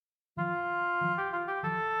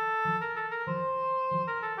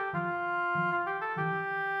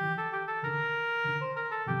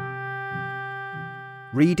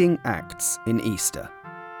Reading Acts in Easter.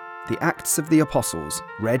 The Acts of the Apostles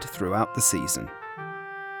read throughout the season.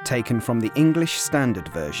 Taken from the English Standard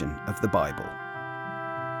Version of the Bible.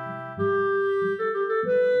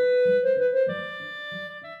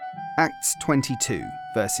 Acts 22,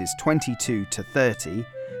 verses 22 to 30,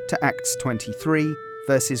 to Acts 23,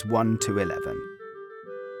 verses 1 to 11.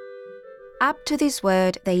 Up to this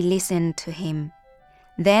word they listened to him.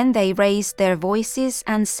 Then they raised their voices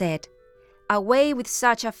and said, "Away with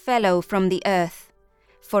such a fellow from the earth,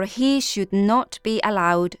 for he should not be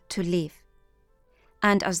allowed to live."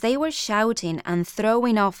 And as they were shouting and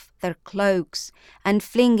throwing off their cloaks and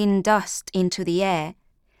flinging dust into the air,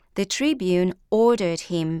 the tribune ordered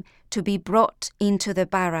him to be brought into the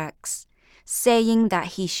barracks, saying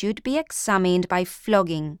that he should be examined by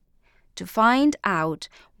flogging, to find out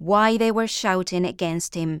why they were shouting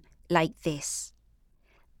against him like this.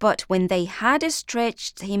 But when they had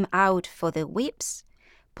stretched him out for the whips,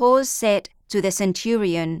 Paul said to the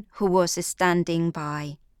centurion who was standing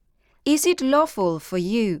by, "Is it lawful for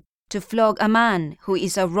you to flog a man who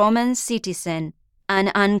is a Roman citizen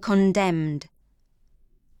and uncondemned?"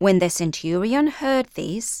 When the centurion heard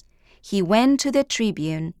this, he went to the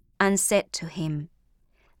tribune and said to him,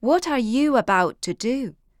 "What are you about to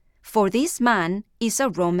do? For this man is a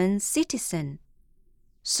Roman citizen."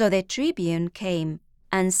 So the tribune came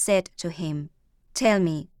and said to him, "Tell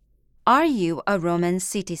me, are you a Roman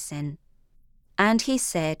citizen?" And he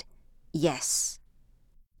said, "Yes."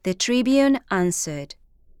 The tribune answered,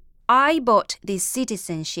 "I bought this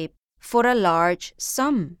citizenship for a large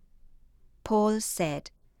sum." Paul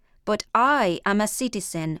said, "But I am a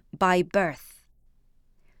citizen by birth."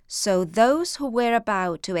 So those who were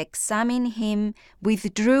about to examine him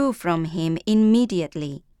withdrew from him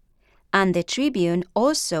immediately, and the tribune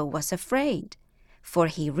also was afraid, for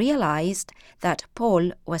he realized that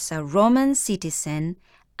Paul was a Roman citizen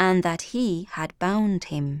and that he had bound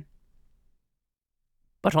him.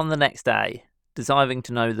 But on the next day, desiring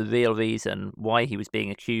to know the real reason why he was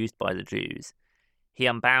being accused by the Jews, he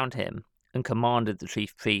unbound him and commanded the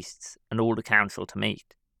chief priests and all the council to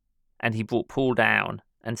meet. And he brought Paul down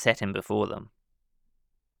and set him before them.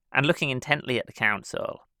 And looking intently at the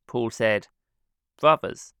council, Paul said,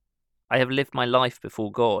 "Brothers, I have lived my life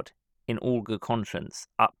before God in all good conscience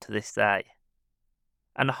up to this day."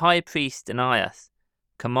 And the high priest Ananias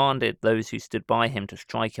commanded those who stood by him to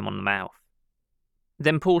strike him on the mouth.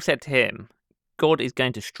 Then Paul said to him, "God is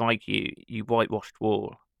going to strike you, you whitewashed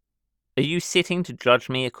wall. Are you sitting to judge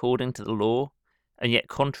me according to the law, and yet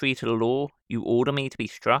contrary to the law you order me to be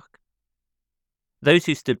struck?" Those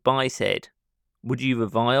who stood by said, "Would you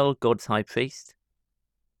revile God's high priest?"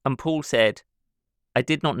 And Paul said, "I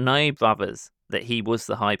did not know, brothers, that he was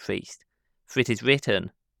the high priest, for it is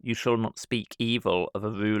written, 'You shall not speak evil of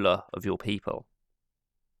a ruler of your people.'"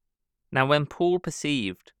 Now when Paul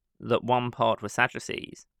perceived that one part were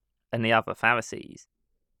Sadducees and the other Pharisees,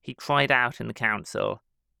 he cried out in the council,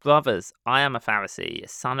 "Brothers, I am a Pharisee, a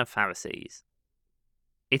son of Pharisees.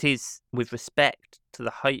 It is with respect to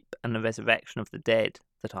the hope and the resurrection of the dead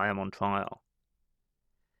that I am on trial."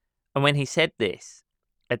 And when he said this,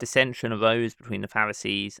 a dissension arose between the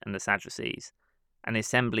Pharisees and the Sadducees, and the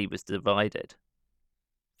assembly was divided.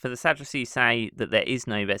 For the Sadducees say that there is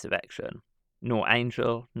no resurrection, nor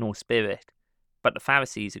angel, nor spirit, but the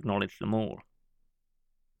Pharisees acknowledge them all.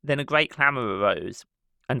 Then a great clamour arose,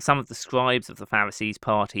 and some of the scribes of the Pharisees'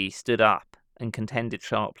 party stood up and contended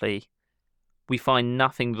sharply, "We find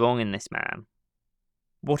nothing wrong in this man.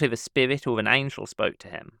 What if a spirit or an angel spoke to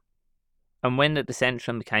him?" And when the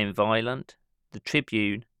dissension became violent, the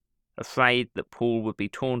tribune, afraid that Paul would be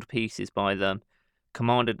torn to pieces by them,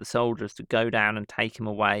 commanded the soldiers to go down and take him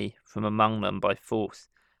away from among them by force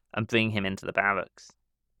and bring him into the barracks.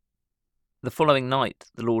 The following night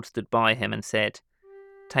the Lord stood by him and said,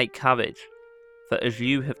 "Take courage, for as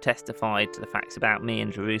you have testified to the facts about me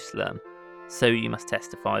in Jerusalem, so you must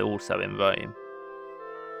testify also in Rome."